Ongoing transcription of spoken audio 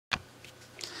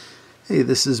Hey,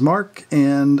 this is Mark,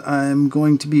 and I'm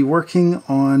going to be working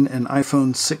on an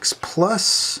iPhone 6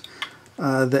 Plus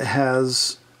that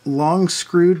has long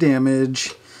screw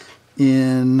damage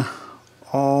in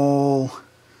all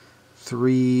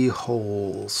 3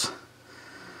 holes.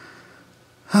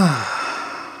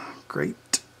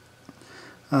 Great.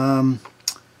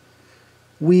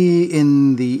 We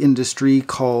in the industry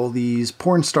call these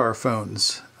porn star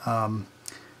phones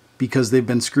because they've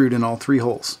been screwed in all 3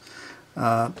 holes.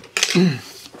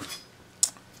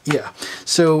 Yeah,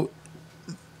 so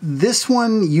this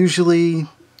one usually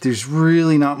there's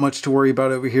really not much to worry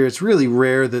about over here. It's really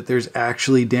rare that there's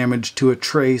actually damage to a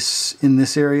trace in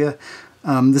this area.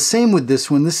 The same with this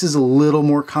one. This is a little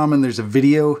more common. There's a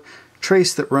video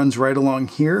trace that runs right along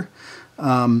here.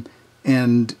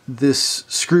 And this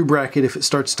screw bracket, if it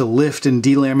starts to lift and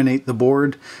delaminate the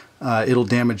board, it'll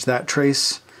damage that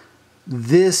trace.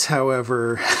 This,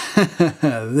 however,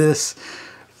 this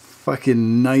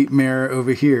fucking nightmare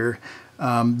over here,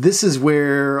 this is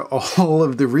where all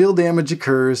of the real damage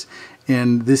occurs,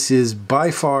 and this is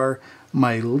by far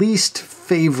my least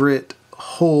favorite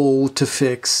hole to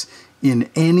fix in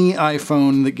any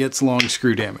iPhone that gets long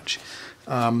screw damage.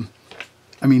 I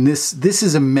mean, this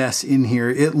is a mess in here.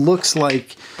 It looks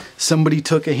like somebody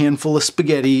took a handful of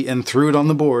spaghetti and threw it on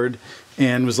the board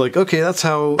and was like, okay, that's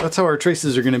how our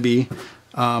traces are going to be.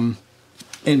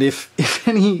 And if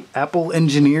any Apple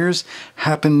engineers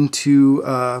happen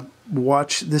to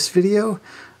watch this video,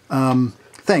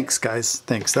 thanks, guys.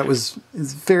 Thanks. It's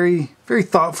very, very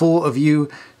thoughtful of you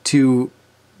to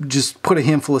just put a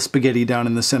handful of spaghetti down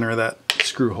in the center of that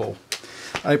screw hole.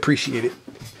 I appreciate it.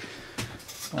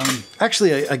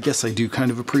 Actually, I guess I do kind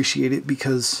of appreciate it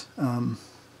because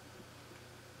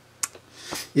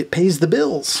it pays the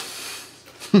bills.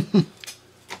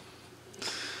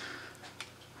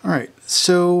 All right,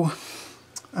 so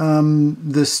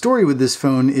the story with this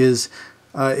phone is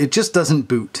it just doesn't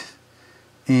boot.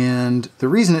 And the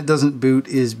reason it doesn't boot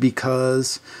is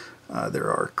because there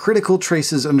are critical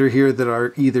traces under here that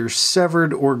are either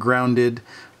severed or grounded,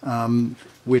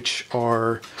 which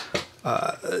are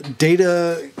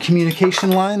data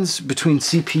communication lines between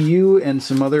CPU and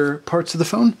some other parts of the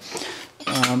phone.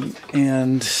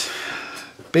 And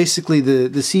basically the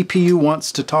CPU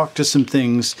wants to talk to some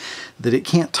things that it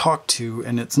can't talk to,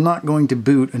 and it's not going to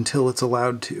boot until it's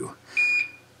allowed to.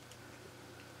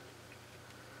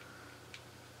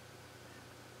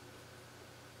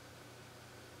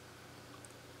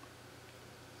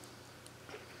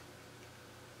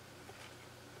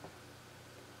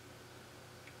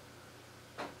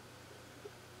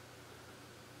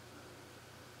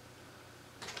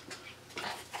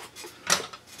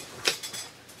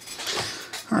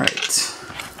 All right.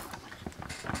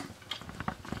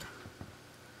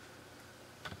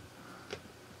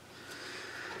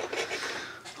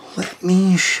 Let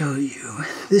me show you.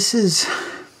 This is,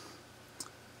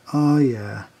 oh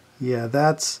yeah. Yeah,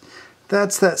 that's that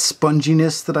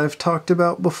sponginess that I've talked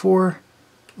about before.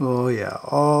 Oh yeah,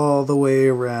 all the way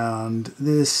around.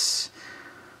 This,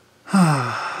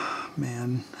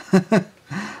 man.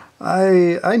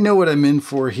 I know what I'm in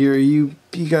for here. You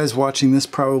guys watching this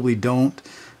probably don't.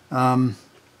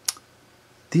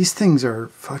 These things are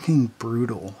fucking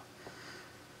brutal.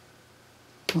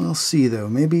 We'll see though.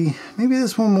 Maybe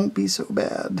this one won't be so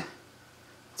bad.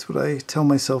 That's what I tell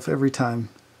myself every time.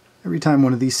 Every time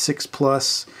one of these 6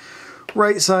 Plus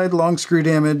right side long screw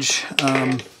damage.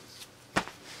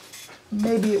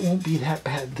 Maybe it won't be that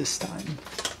bad this time.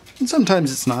 And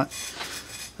sometimes it's not.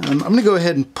 I'm gonna go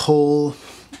ahead and pull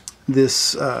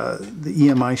this the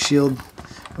EMI shield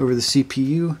over the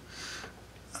CPU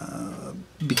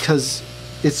because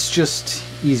it's just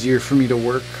easier for me to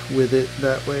work with it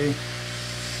that way.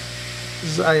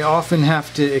 I often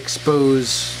have to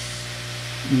expose,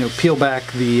 peel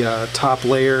back the top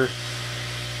layer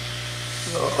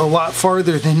a lot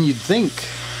farther than you'd think,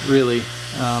 really.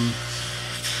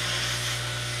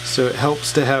 So it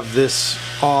helps to have this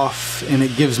off, and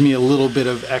it gives me a little bit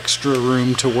of extra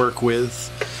room to work with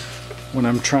when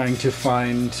I'm trying to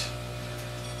find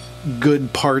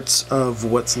good parts of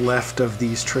what's left of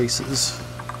these traces.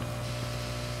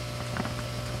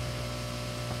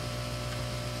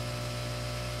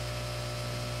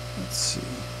 Let's see.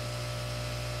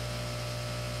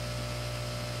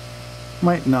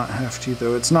 Might not have to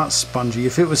though. It's not spongy.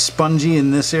 If it was spongy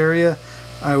in this area,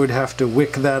 I would have to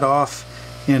wick that off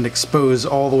and expose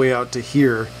all the way out to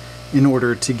here in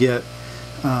order to get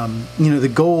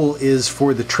the goal is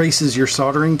for the traces you're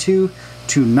soldering to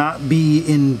not be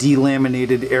in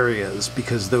delaminated areas,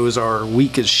 because those are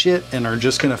weak as shit and are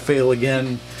just going to fail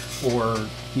again, or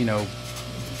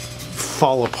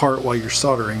fall apart while you're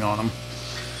soldering on them.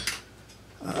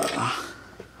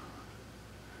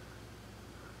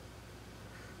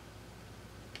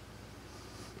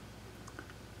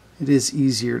 It is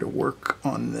easier to work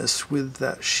on this with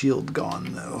that shield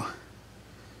gone though.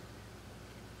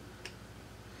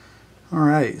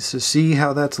 Alright, so see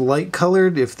how that's light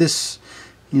colored? If this,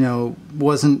 you know,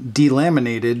 wasn't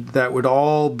delaminated, that would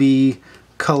all be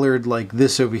colored like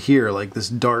this over here, like this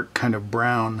dark kind of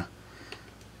brown.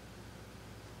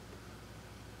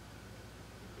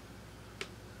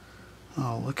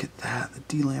 Oh, look at that, the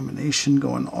delamination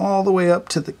going all the way up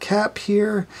to the cap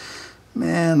here.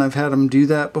 Man, I've had them do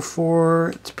that before.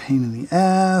 It's a pain in the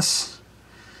ass.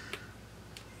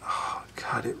 Oh,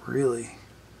 God, it really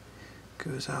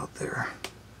goes out there.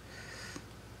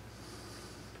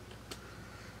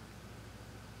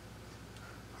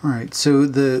 Alright, so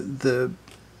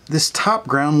this top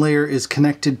ground layer is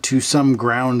connected to some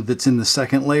ground that's in the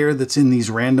second layer that's in these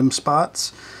random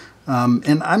spots.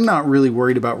 And I'm not really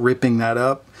worried about ripping that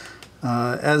up.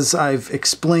 As I've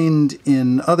explained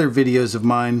in other videos of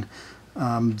mine,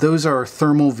 those are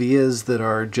thermal vias that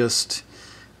are just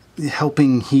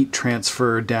helping heat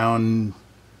transfer down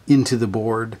into the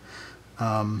board,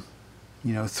 you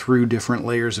know, through different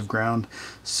layers of ground.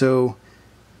 So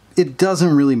it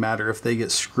doesn't really matter if they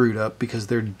get screwed up because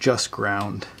they're just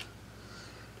ground.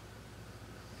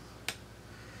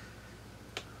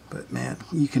 But man,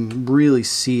 you can really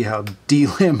see how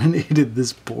delaminated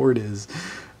this board is.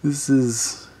 This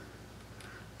is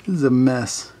a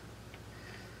mess.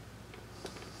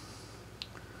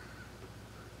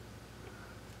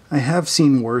 I have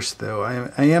seen worse though.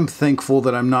 I am thankful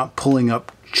that I'm not pulling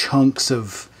up chunks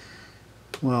of,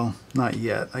 well, not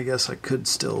yet. I guess I could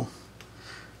still,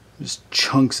 just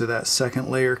chunks of that second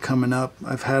layer coming up.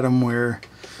 I've had them where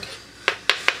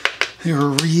they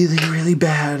were really, really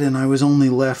bad and I was only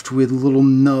left with little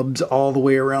nubs all the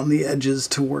way around the edges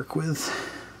to work with.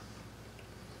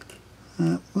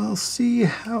 We'll see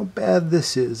how bad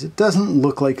this is. It doesn't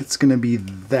look like it's going to be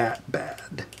that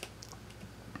bad.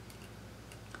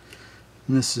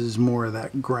 And this is more of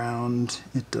that ground.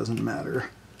 It doesn't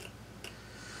matter.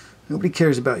 Nobody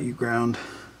cares about you, ground.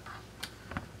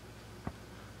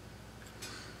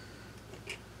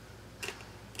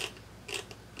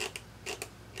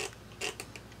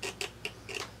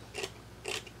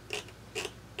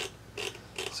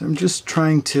 So I'm just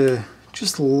trying to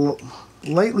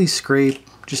lightly scrape,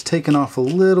 just taking off a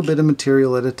little bit of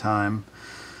material at a time.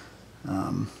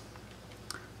 I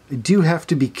do have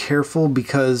to be careful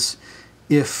because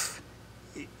if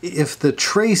the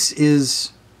trace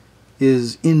is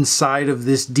inside of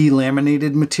this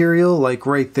delaminated material, like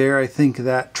right there, I think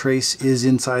that trace is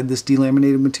inside this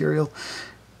delaminated material,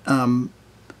 I'm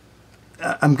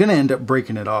going to end up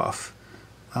breaking it off.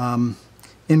 And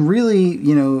really,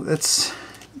 you know, that's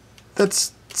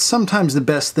sometimes the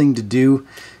best thing to do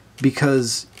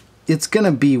because it's going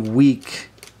to be weak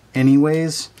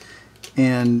anyways,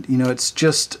 and you know, it's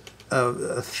just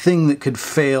a thing that could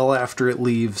fail after it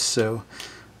leaves. So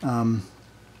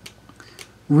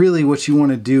really what you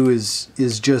want to do is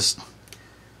just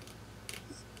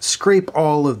scrape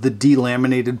all of the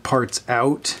delaminated parts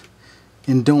out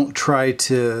and don't try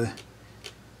to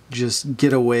just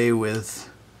get away with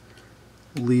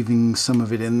leaving some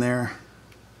of it in there.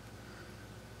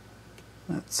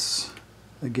 That's,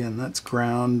 again, that's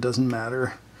ground, doesn't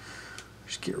matter.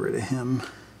 Just get rid of him.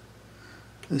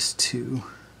 This too.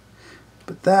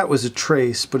 But that was a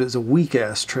trace, but it's a weak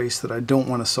ass trace that I don't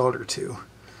want to solder to.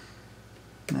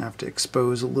 I have to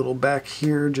expose a little back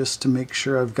here just to make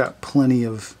sure I've got plenty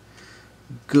of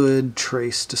good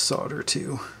trace to solder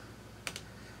to.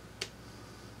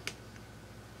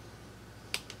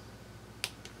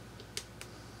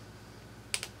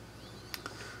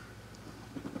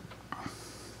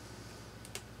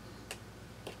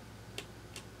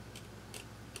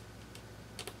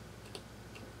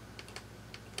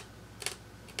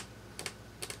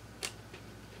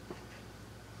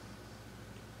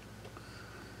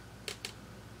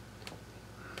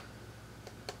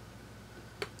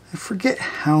 I forget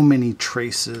how many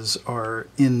traces are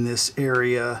in this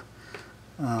area,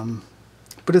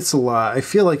 but it's a lot. I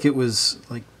feel like it was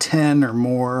like 10 or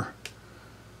more.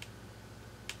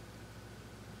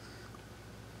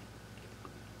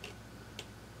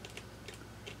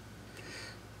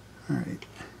 All right.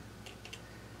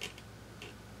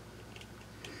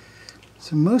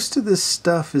 So most of this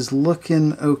stuff is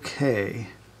looking okay.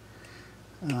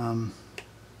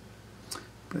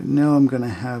 But I know I'm going to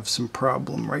have some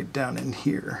problem right down in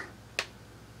here.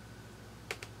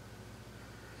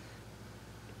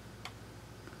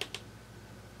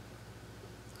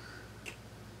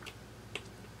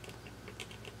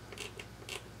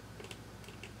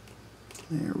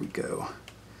 There we go.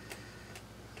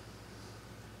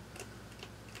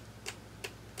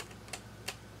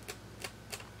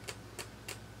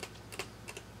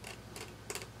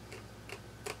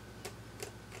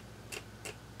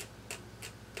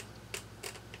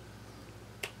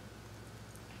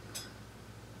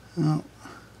 Oh,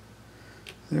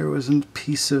 there was a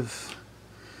piece of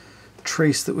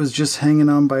trace that was just hanging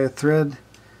on by a thread.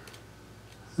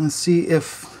 Let's see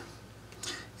if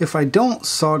I don't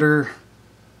solder,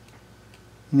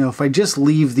 you know, if I just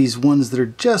leave these ones that are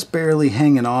just barely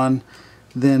hanging on,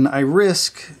 then I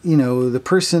risk, you know, the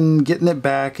person getting it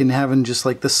back and having just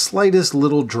like the slightest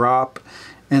little drop,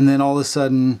 and then all of a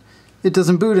sudden it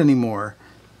doesn't boot anymore.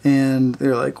 And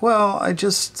they're like, well, I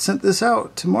just sent this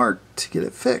out to Mark to get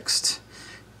it fixed.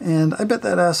 And I bet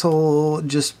that asshole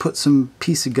just put some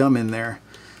piece of gum in there.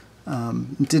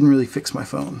 It didn't really fix my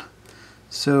phone.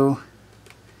 So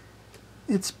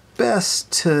it's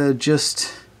best to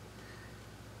just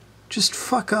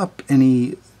fuck up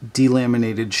any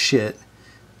delaminated shit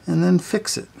and then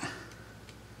fix it.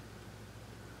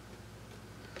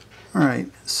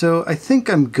 Alright, so I think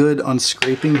I'm good on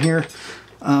scraping here.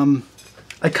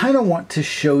 I kind of want to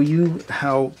show you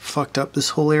how fucked up this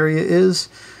whole area is.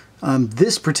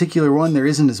 This particular one, there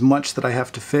isn't as much that I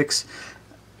have to fix.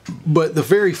 But the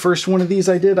very first one of these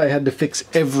I did, I had to fix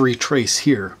every trace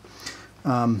here.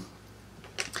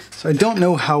 So I don't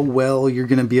know how well you're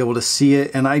going to be able to see it,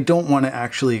 and I don't want to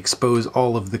actually expose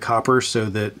all of the copper so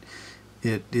that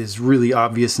it is really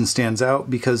obvious and stands out,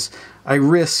 because I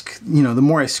risk, you know, the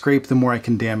more I scrape, the more I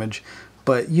can damage.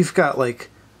 But you've got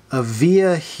like a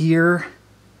via here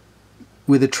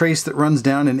with a trace that runs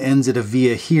down and ends at a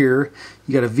via here.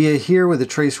 You got a via here with a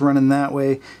trace running that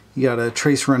way. You got a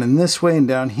trace running this way and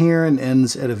down here and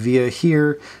ends at a via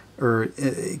here, or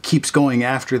it keeps going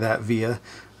after that via.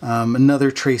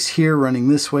 Another trace here running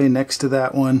this way next to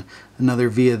that one, another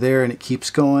via there, and it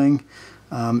keeps going.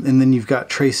 And then you've got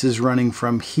traces running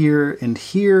from here and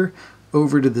here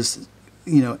over to this,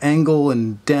 you know, angle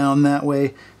and down that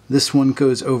way. This one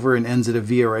goes over and ends at a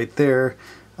via right there.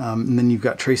 And then you've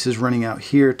got traces running out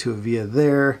here to a via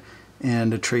there,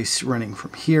 and a trace running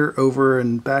from here over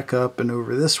and back up and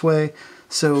over this way.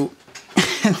 So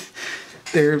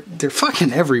they're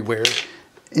fucking everywhere.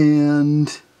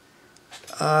 And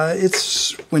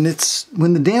it's when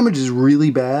the damage is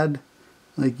really bad,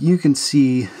 like you can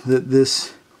see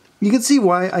that you can see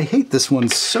why I hate this one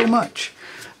so much.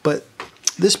 But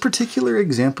this particular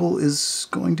example is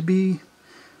going to be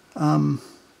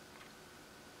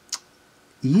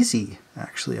easy.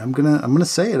 Actually, I'm gonna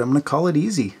say it. I'm gonna call it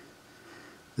easy.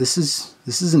 This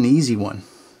is an easy one.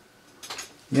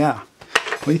 Yeah.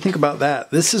 What do you think about that?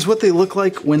 This is what they look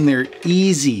like when they're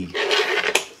easy.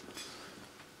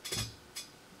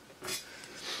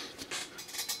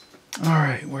 All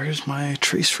right, where's my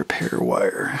trace repair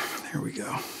wire? There we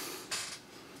go.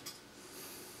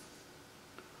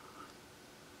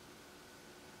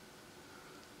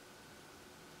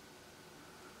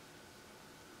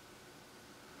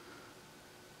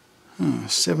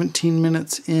 17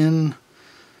 minutes in.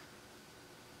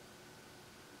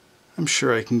 I'm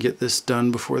sure I can get this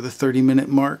done before the 30-minute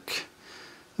mark.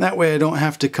 That way I don't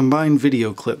have to combine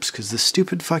video clips, because the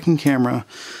stupid fucking camera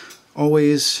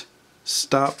always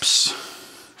stops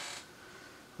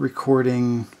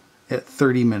recording at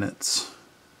 30 minutes.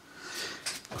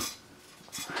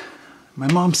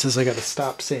 My mom says I gotta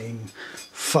stop saying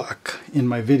fuck in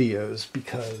my videos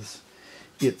because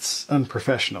it's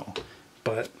unprofessional,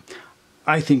 but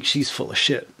I think she's full of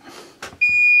shit.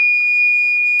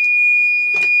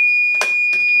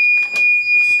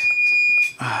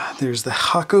 There's the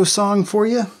Hako song for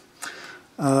you,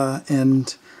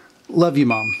 and love you,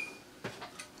 Mom.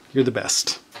 You're the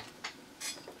best.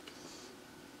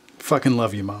 Fucking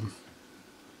love you, Mom.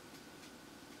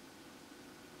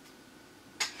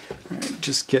 All right,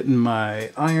 just getting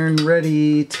my iron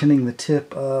ready, tinning the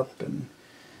tip up, and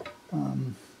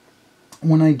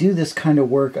when I do this kind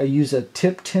of work, I use a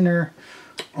tip tinner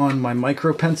on my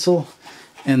micro pencil,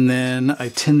 and then I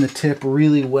tin the tip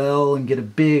really well and get a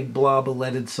big blob of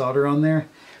leaded solder on there.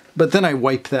 But then I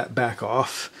wipe that back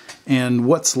off, and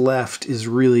what's left is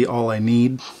really all I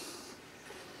need.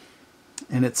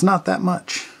 And it's not that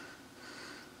much.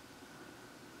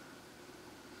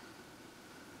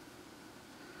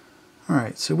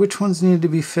 Alright, so which ones needed to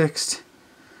be fixed?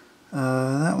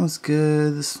 That one's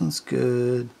good, this one's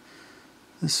good,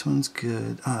 this one's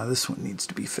good. This one needs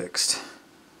to be fixed.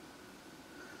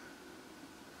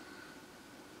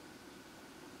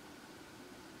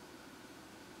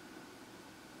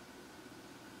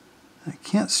 I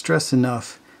can't stress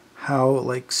enough how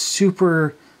like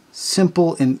super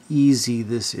simple and easy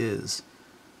this is.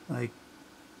 Like,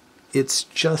 it's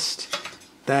just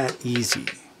that easy.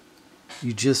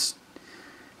 You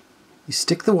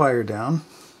stick the wire down,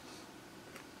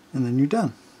 and then you're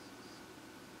done.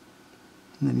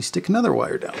 And then you stick another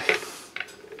wire down.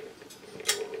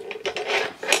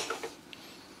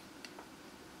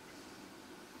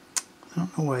 I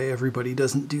don't know why everybody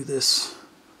doesn't do this.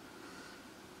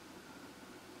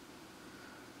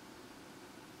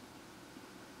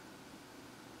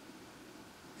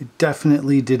 I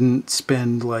definitely didn't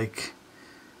spend, like,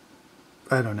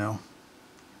 I don't know,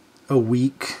 a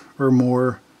week or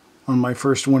more on my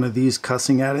first one of these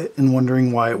cussing at it and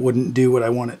wondering why it wouldn't do what I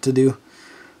want it to do.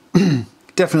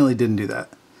 Definitely didn't do that.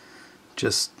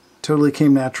 Just totally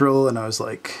came natural, and I was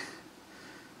like,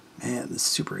 man, this is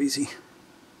super easy.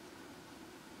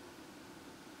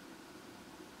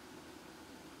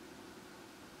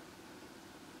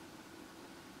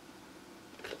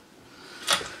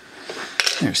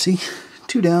 There, see?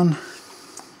 2 down.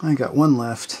 I got 1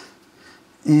 left.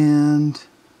 And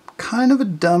kind of a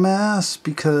dumbass,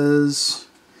 because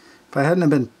if I hadn't have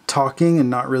been talking and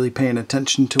not really paying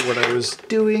attention to what I was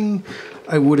doing,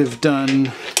 I would have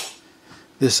done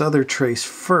this other trace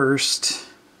first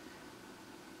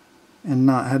and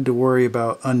not had to worry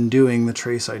about undoing the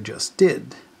trace I just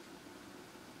did.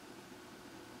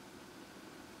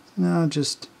 Now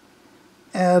just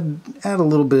add a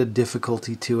little bit of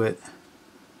difficulty to it.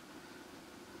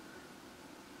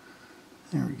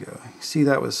 There we go. See,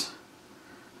 that was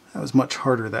much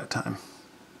harder that time.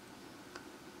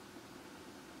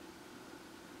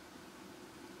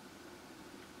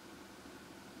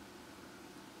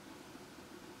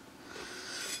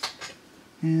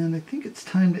 And I think it's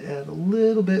time to add a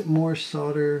little bit more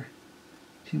solder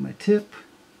to my tip,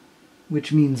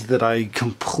 which means that I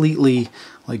completely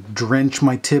like drench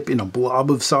my tip in a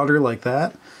blob of solder like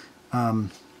that,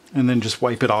 and then just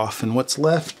wipe it off, and what's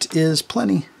left is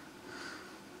plenty.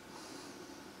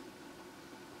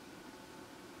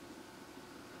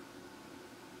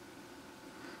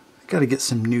 Got to get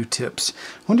some new tips.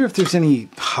 Wonder if there's any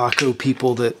Hako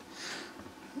people that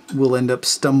will end up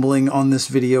stumbling on this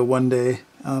video one day.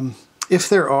 If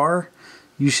there are,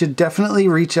 you should definitely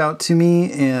reach out to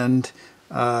me and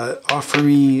offer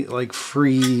me like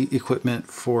free equipment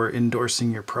for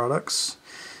endorsing your products,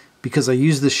 because I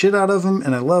use the shit out of them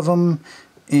and I love them,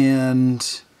 and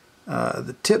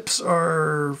the tips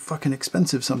are fucking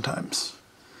expensive sometimes,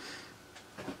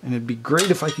 and it'd be great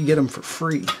if I could get them for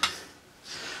free.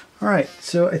 Alright,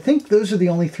 so I think those are the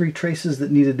only 3 traces that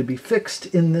needed to be fixed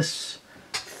in this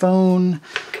phone.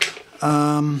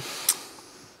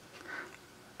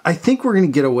 I think we're going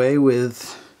to get away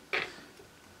with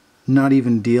not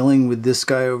even dealing with this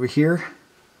guy over here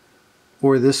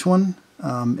or this one,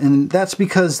 and that's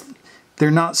because they're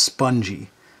not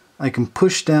spongy. I can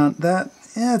push down that.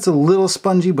 Yeah, it's a little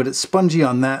spongy, but it's spongy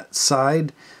on that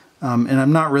side, and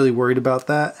I'm not really worried about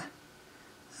that.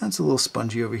 That's a little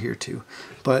spongy over here too.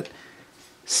 But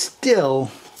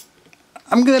still,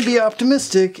 I'm going to be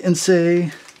optimistic and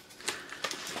say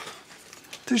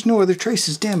there's no other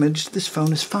traces damaged. This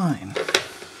phone is fine.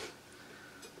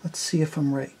 Let's see if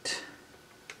I'm right.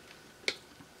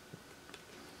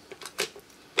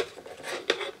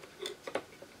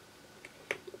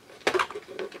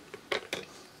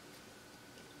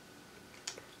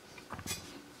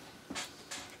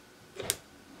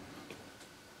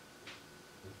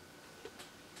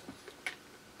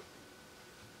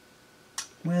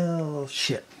 Well,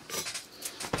 shit.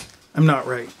 I'm not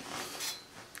right.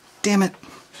 Damn it.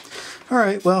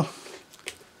 Alright, well.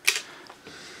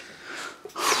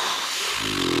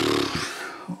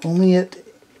 Only at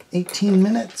 18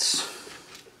 minutes.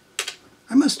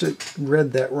 I must have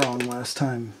read that wrong last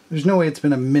time. There's no way it's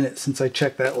been a minute since I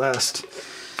checked that last.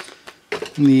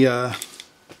 The,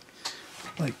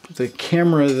 like, the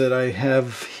camera that I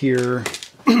have here,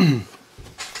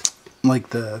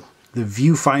 like the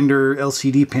viewfinder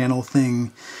LCD panel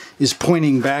thing is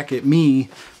pointing back at me,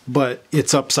 but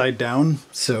it's upside down.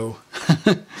 So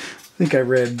I think I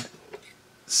read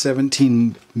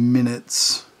 17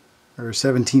 minutes or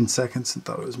 17 seconds and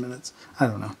thought it was minutes. I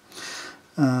don't know.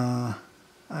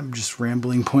 I'm just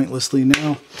rambling pointlessly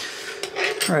now.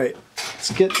 All right,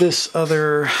 let's get this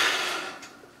other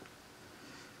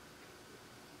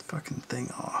fucking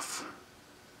thing off.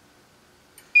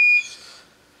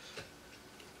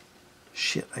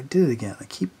 Shit, I did it again. I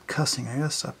keep cussing. I gotta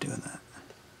stop doing that.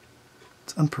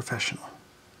 It's unprofessional.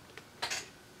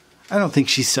 I don't think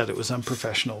she said it was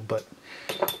unprofessional, but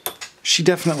she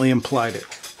definitely implied it.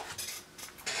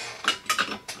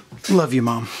 Love you,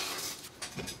 Mom.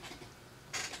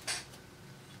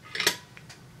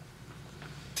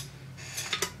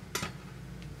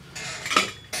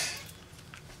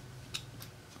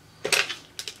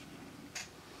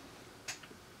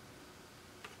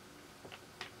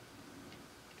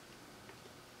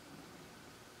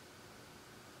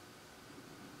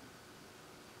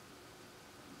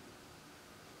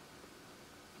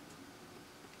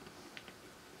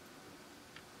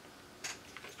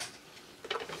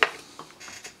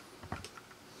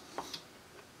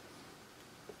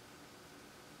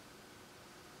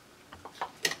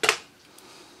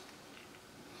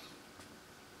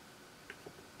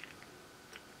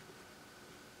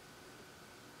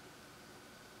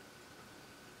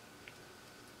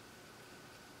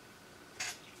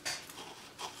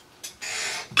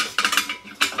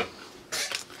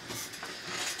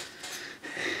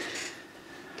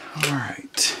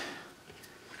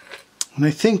 And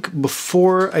I think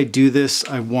before I do this,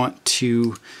 I want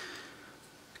to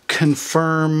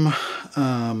confirm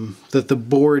that the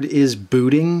board is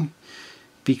booting,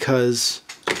 because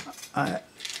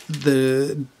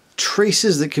the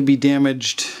traces that could be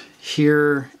damaged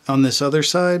here on this other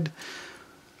side,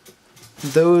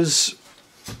 those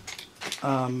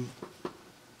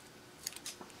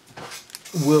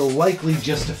will likely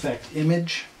just affect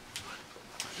image,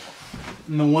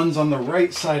 and the ones on the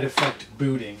right side affect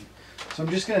booting. So I'm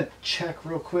just going to check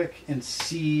real quick and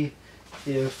see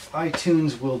if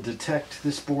iTunes will detect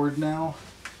this board now.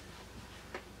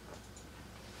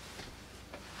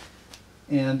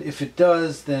 And if it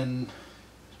does, then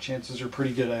chances are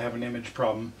pretty good I have an image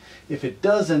problem. If it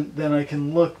doesn't, then I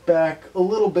can look back a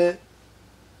little bit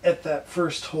at that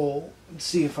first hole and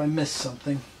see if I missed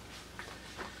something.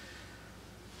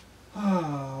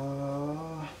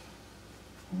 Well,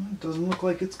 it doesn't look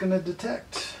like it's going to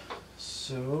detect.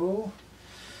 So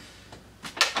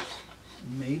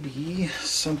maybe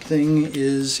something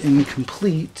is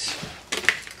incomplete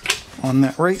on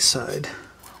that right side.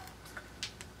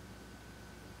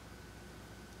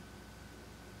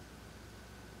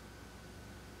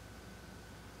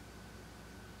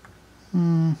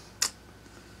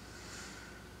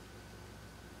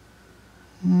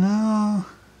 No,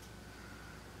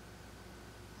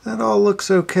 that all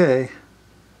looks okay.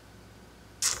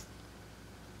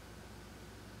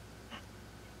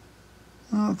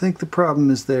 I don't think the problem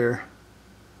is there.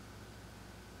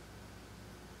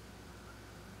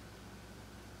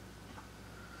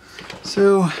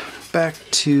 So back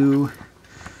to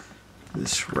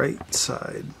this right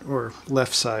side, or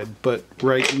left side, but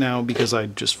right now because I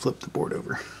just flipped the board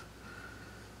over.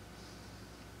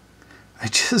 I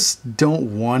just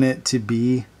don't want it to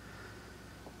be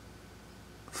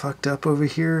fucked up over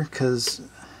here, because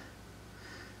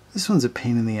this one's a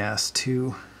pain in the ass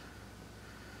too.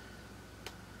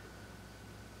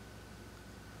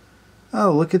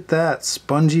 Oh, look at that.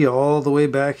 Spongy all the way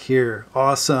back here.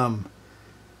 Awesome.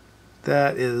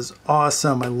 That is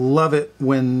awesome. I love it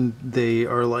when they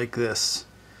are like this.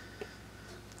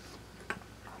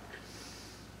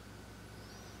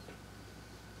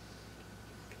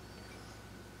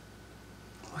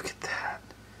 Look at that.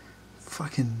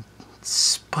 Fucking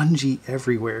spongy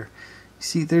everywhere.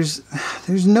 See, there's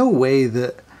no way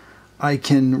that I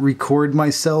can record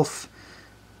myself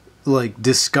like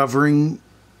discovering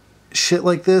shit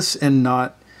like this and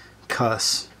not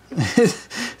cuss.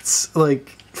 It's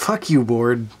like, fuck you,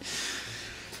 board.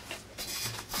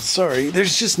 Sorry,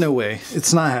 there's just no way.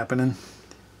 It's not happening.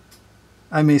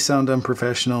 I may sound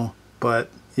unprofessional, but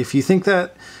if you think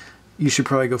that, you should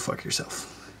probably go fuck yourself.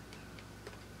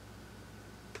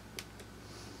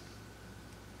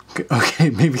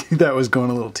 Okay, maybe that was going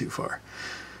a little too far.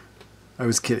 I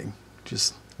was kidding.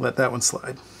 Just let that one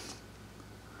slide.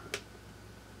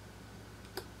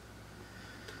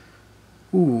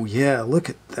 Ooh, yeah, look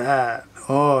at that.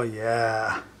 Oh,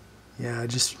 yeah. Yeah,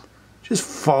 just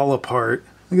fall apart.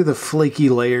 Look at the flaky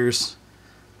layers.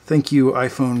 Thank you,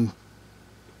 iPhone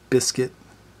biscuit.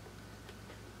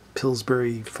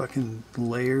 Pillsbury fucking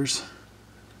layers.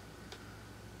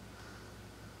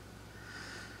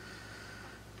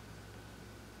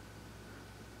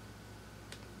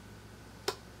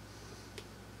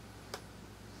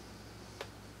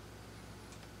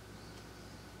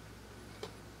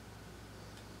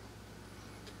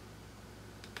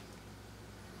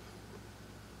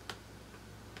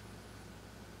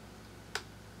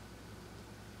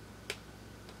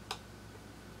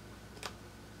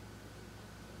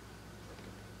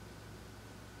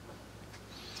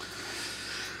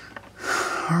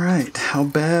 All right, how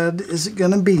bad is it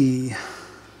gonna be?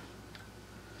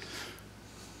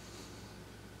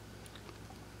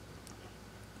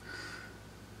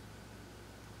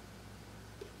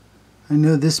 I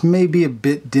know this may be a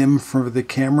bit dim for the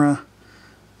camera.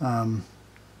 Oh,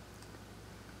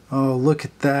 look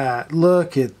at that.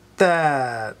 Look at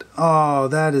that. Oh,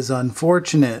 that is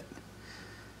unfortunate.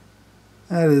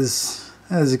 That is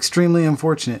extremely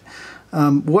unfortunate.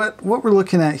 What we're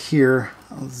looking at here,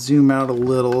 I'll zoom out a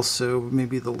little so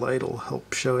maybe the light will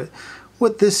help show it.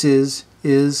 What this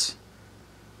is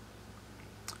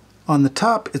on the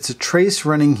top, it's a trace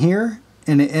running here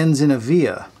and it ends in a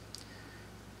via.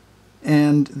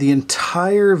 And the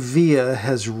entire via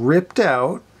has ripped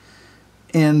out,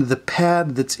 and the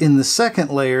pad that's in the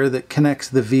second layer that connects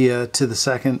the via to the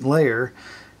second layer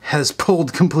has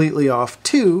pulled completely off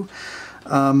too.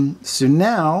 So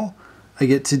now I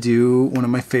get to do one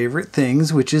of my favorite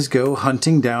things, which is go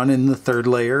hunting down in the third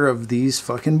layer of these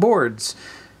fucking boards,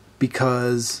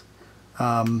 because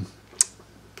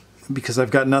because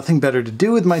I've got nothing better to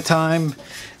do with my time,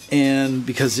 and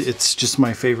because it's just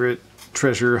my favorite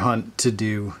treasure hunt to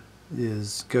do,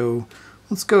 is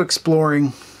let's go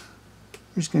exploring.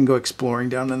 We're just gonna go exploring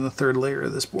down in the third layer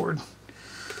of this board.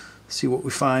 See what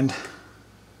we find.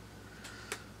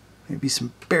 Maybe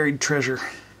some buried treasure.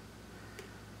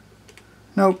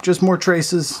 Nope, just more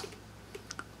traces.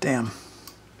 Damn.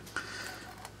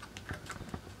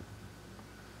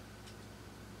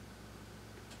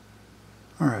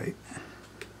 All right.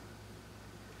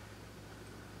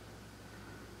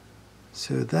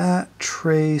 So that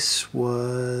trace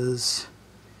was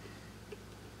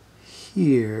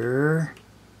here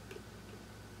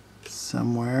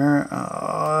somewhere.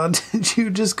 Oh, did you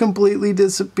just completely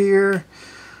disappear?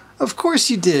 Of course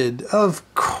you did. Of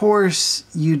course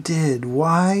you did.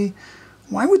 Why?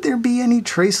 Why would there be any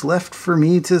trace left for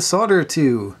me to solder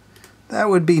to? That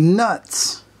would be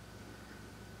nuts.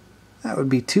 That would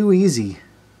be too easy.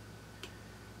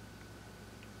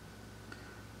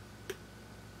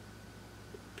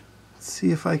 Let's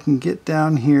see if I can get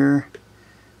down here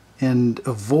and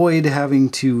avoid having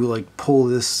to like pull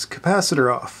this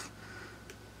capacitor off.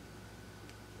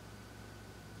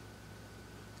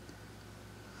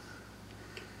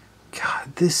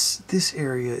 God, this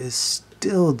area is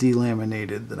still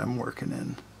delaminated that I'm working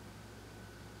in.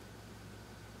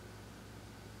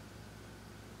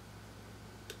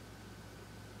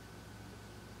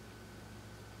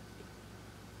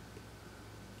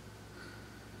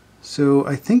 So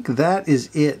I think that is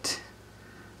it.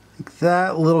 I think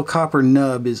that little copper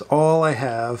nub is all I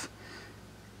have,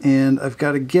 and I've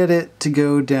got to get it to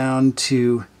go down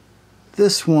to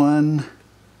this one,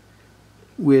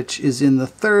 which is in the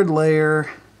third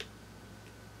layer,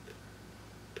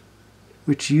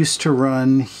 which used to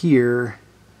run here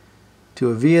to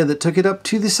a via that took it up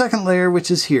to the second layer,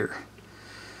 which is here.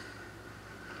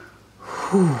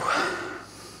 Whew.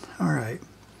 All right,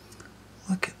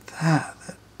 look at that.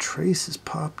 That trace has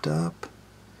popped up.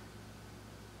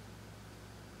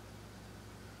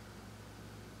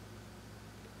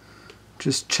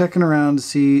 Just checking around to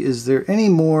see, is there any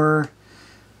more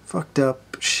fucked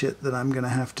up shit that I'm gonna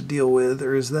have to deal with,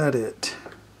 or is that it?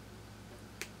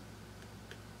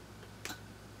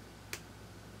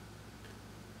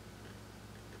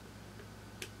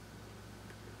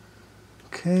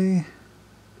 Okay.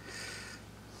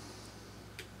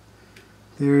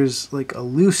 There's like a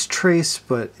loose trace,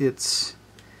 but it's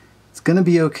gonna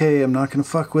be okay. I'm not gonna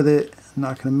fuck with it. I'm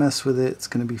not gonna mess with it. It's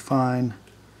gonna be fine.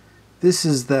 This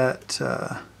is that,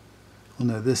 well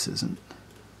no, this isn't.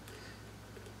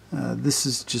 This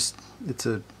is just, it's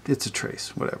a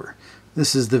trace, whatever.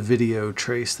 This is the video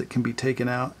trace that can be taken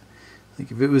out.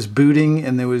 Like if it was booting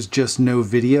and there was just no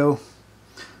video,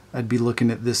 I'd be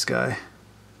looking at this guy.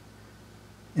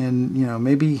 And you know,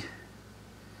 maybe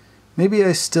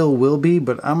I still will be,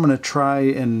 but I'm gonna try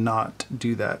and not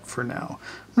do that for now.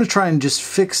 I'm gonna try and just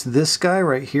fix this guy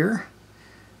right here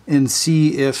and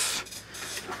see if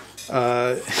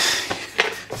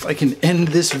I can end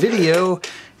this video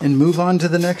and move on to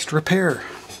the next repair.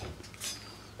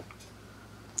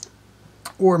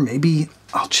 Or maybe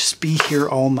I'll just be here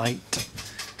all night.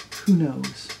 Who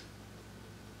knows?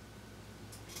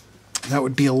 That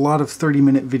would be a lot of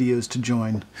 30-minute videos to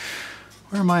join.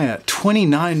 Where am I at?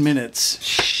 29 minutes.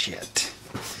 Shit.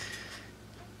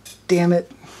 Damn it.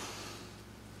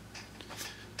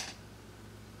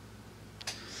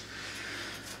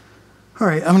 All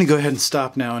right, I'm going to go ahead and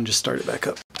stop now and just start it back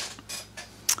up.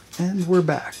 And we're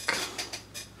back.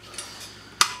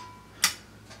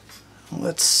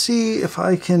 Let's see if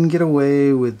I can get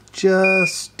away with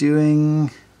just doing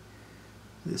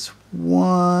this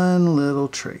one little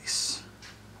trace.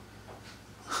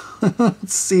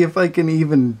 Let's see if I can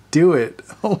even do it.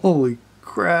 Holy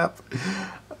crap.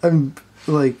 I'm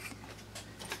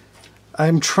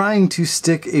trying to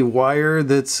stick a wire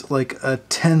that's like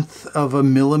 1/10 of a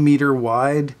millimeter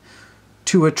wide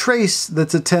to a trace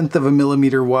that's 1/10 of a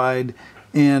millimeter wide,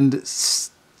 and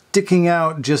sticking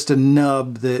out just a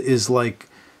nub that is like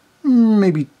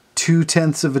maybe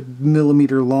 2/10 of a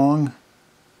millimeter long.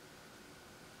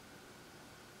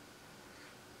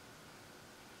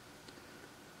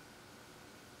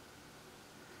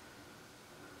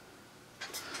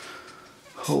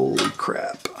 Holy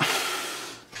crap.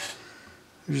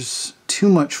 There's too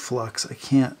much flux. I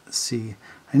can't see.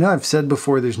 I know I've said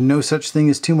before there's no such thing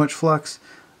as too much flux,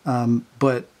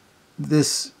 but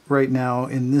this right now,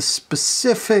 in this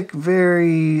specific,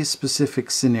 very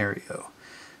specific scenario,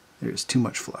 there's too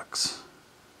much flux.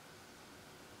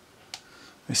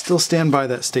 I still stand by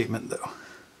that statement though.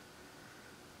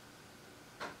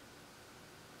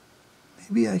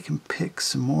 Maybe I can pick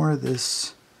some more of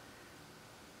this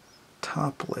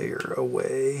top layer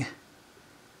away.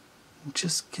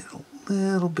 Just get a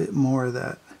little bit more of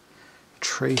that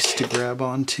trace to grab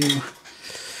onto.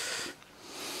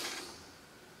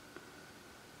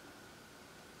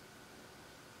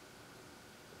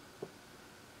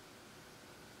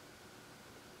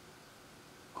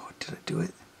 Oh, did I do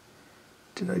it?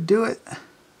 Did I do it?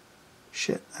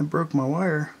 Shit, I broke my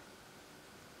wire.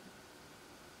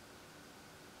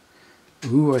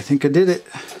 Ooh, I think I did it.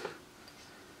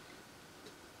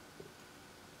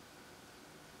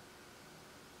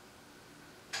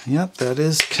 Yep, that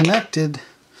is connected.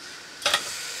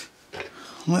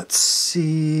 Let's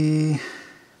see.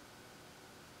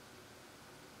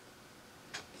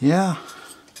 Yeah,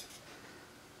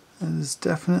 that is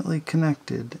definitely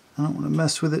connected. I don't want to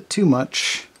mess with it too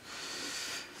much.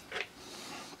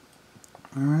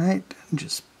 Alright,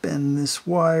 just bend this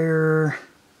wire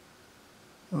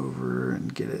over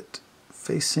and get it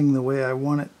facing the way I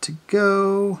want it to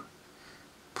go.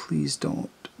 Please don't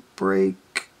break.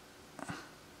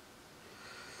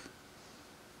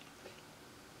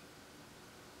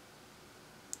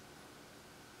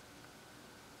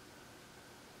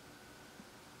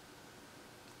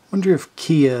 Wonder if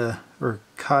Kia or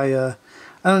Kaya,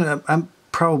 I don't know, I'm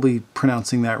probably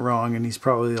pronouncing that wrong and he's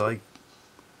probably like,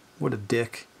 what a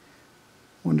dick.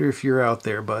 Wonder if you're out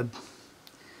there, bud.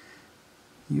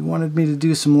 You wanted me to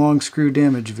do some long screw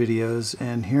damage videos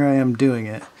and here I am doing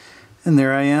it. And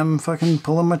there I am fucking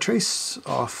pulling my trace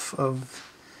off of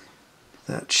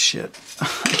that shit.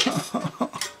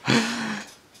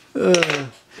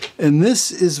 And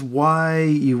this is why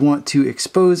you want to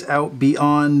expose out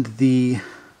beyond the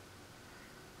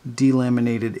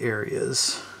delaminated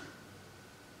areas.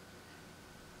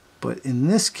 But in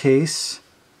this case,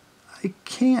 I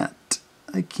can't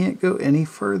go any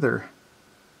further.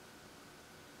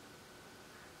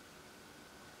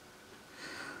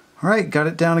 All right, got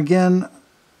it down again.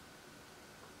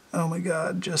 Oh my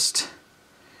God, just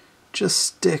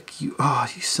stick, you, oh,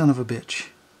 you son of a bitch.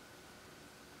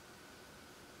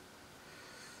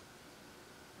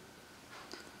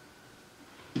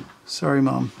 Sorry,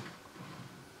 Mom.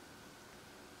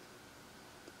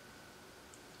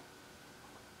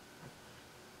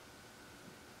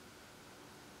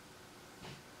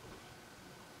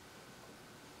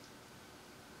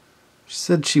 She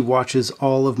said she watches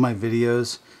all of my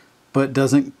videos, but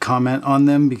doesn't comment on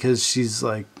them because she's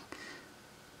like,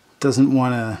 doesn't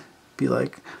want to be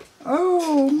like,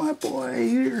 oh, my boy,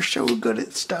 you're so good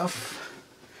at stuff.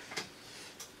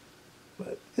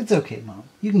 But it's okay, Mom.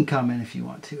 You can comment if you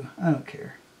want to. I don't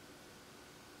care.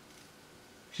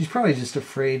 She's probably just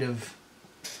afraid of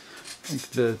like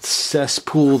the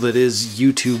cesspool that is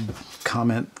YouTube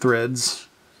comment threads,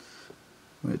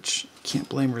 which can't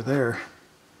blame her there.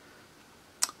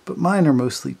 But mine are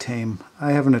mostly tame.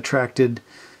 I haven't attracted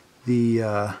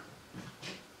the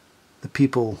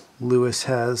people Lewis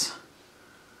has.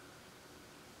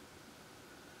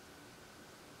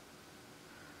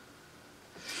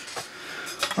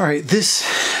 All right,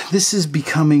 this is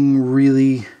becoming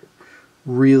really,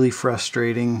 really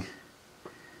frustrating,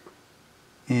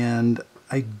 and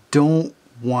I don't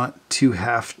want to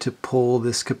have to pull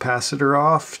this capacitor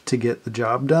off to get the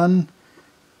job done.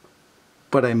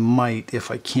 But I might if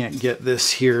I can't get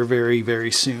this here very,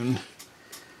 very soon.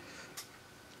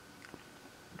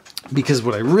 Because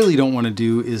what I really don't want to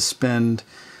do is spend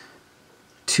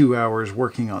 2 hours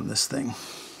working on this thing.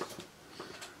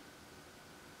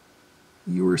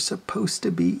 You were supposed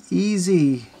to be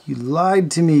easy. You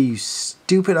lied to me, you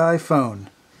stupid iPhone.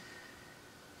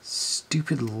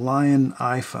 Stupid lying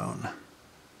iPhone.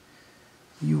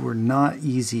 You were not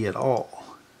easy at all.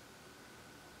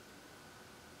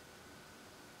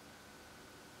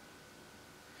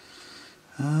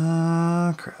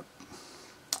 Crap.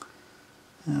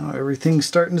 Now everything's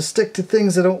starting to stick to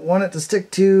things I don't want it to stick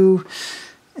to,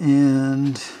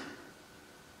 and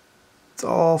it's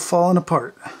all falling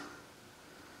apart.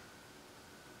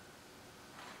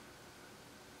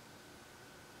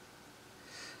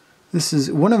 This is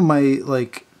one of my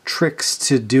like tricks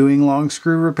to doing long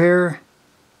screw repair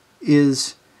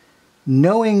is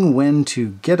knowing when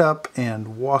to get up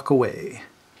and walk away.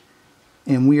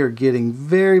 And we are getting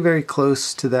very, very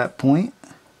close to that point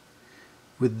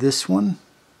with this one.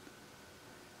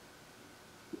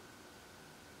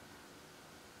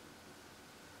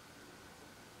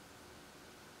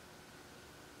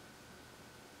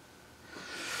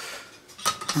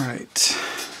 All right.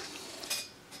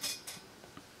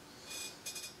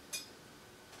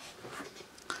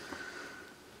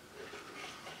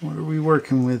 What are we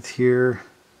working with here?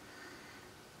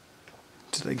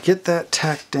 Did I get that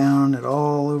tacked down at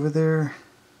all over there?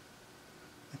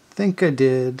 I think I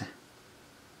did.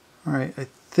 All right, I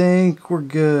think we're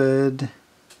good.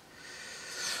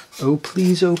 Oh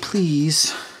please, oh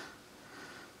please.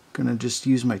 I'm gonna just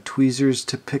use my tweezers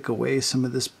to pick away some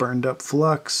of this burned up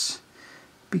flux,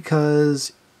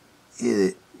 because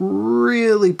it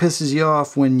really pisses you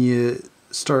off when you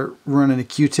start running a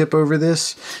Q-tip over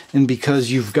this, and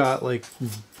because you've got like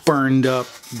burned up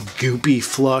goopy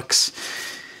flux,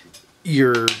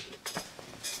 your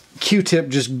Q-tip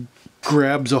just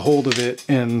grabs a hold of it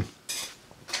and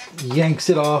yanks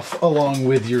it off along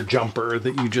with your jumper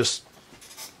that you just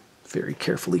very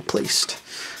carefully placed.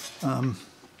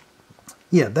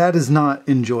 Yeah, that is not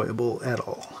enjoyable at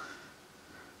all.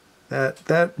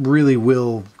 That really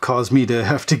will cause me to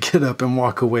have to get up and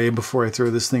walk away before I throw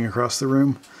this thing across the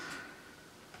room.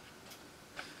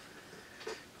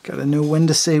 Gotta know when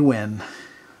to say when.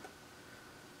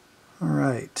 All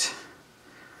right.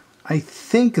 I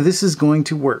think this is going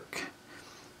to work.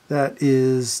 That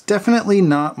is definitely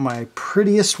not my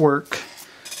prettiest work.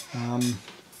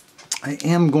 I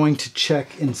am going to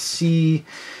check and see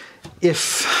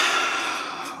if...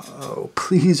 oh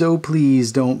please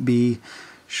don't be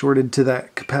shorted to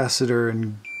that capacitor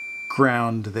and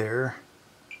ground there.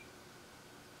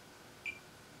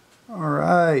 All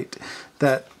right,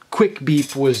 that quick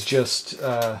beep was just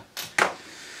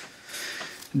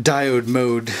diode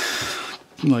mode,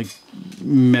 like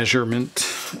measurement.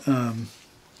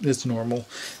 It's normal.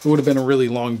 It would have been a really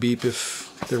long beep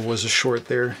if there was a short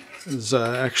there. It was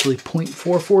actually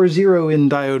 0.440 in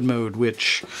diode mode,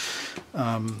 which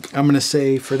I'm going to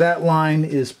say for that line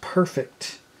is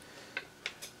perfect.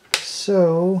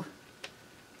 So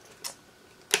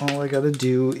all I got to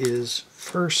do is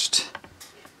first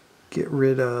get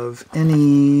rid of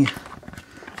any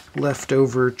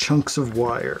leftover chunks of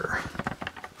wire.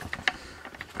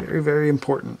 Very, very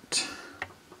important.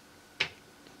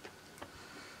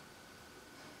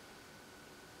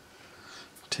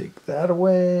 Take that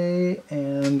away,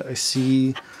 and I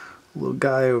see a little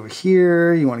guy over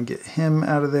here. You want to get him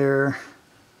out of there.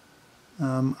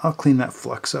 I'll clean that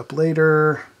flux up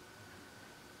later.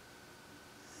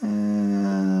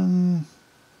 And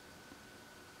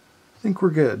I think we're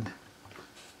good.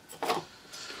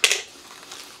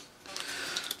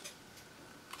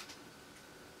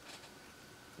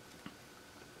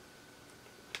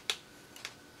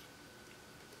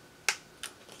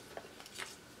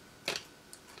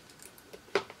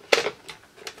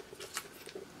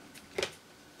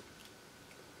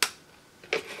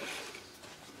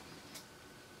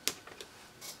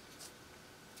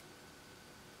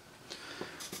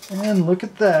 And look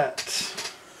at that.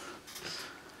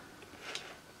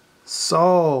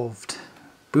 Solved.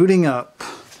 Booting up.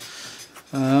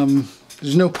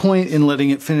 There's no point in letting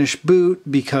it finish boot,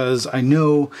 because I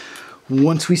know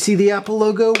once we see the Apple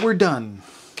logo, we're done.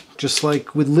 Just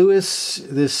like with Lewis,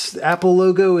 this Apple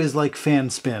logo is like fan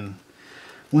spin.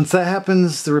 Once that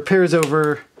happens, the repair is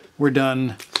over, we're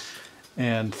done,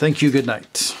 and thank you, good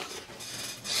night.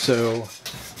 So,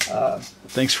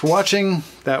 thanks for watching.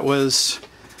 That was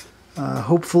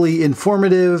hopefully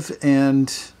informative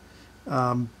and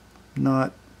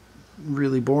not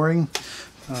really boring.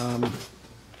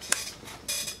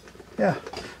 Yeah,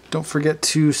 don't forget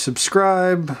to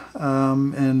subscribe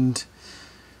and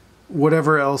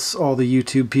whatever else all the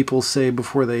YouTube people say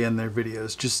before they end their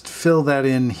videos. Just fill that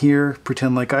in here,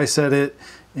 pretend like I said it,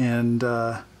 and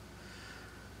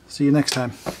see you next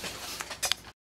time.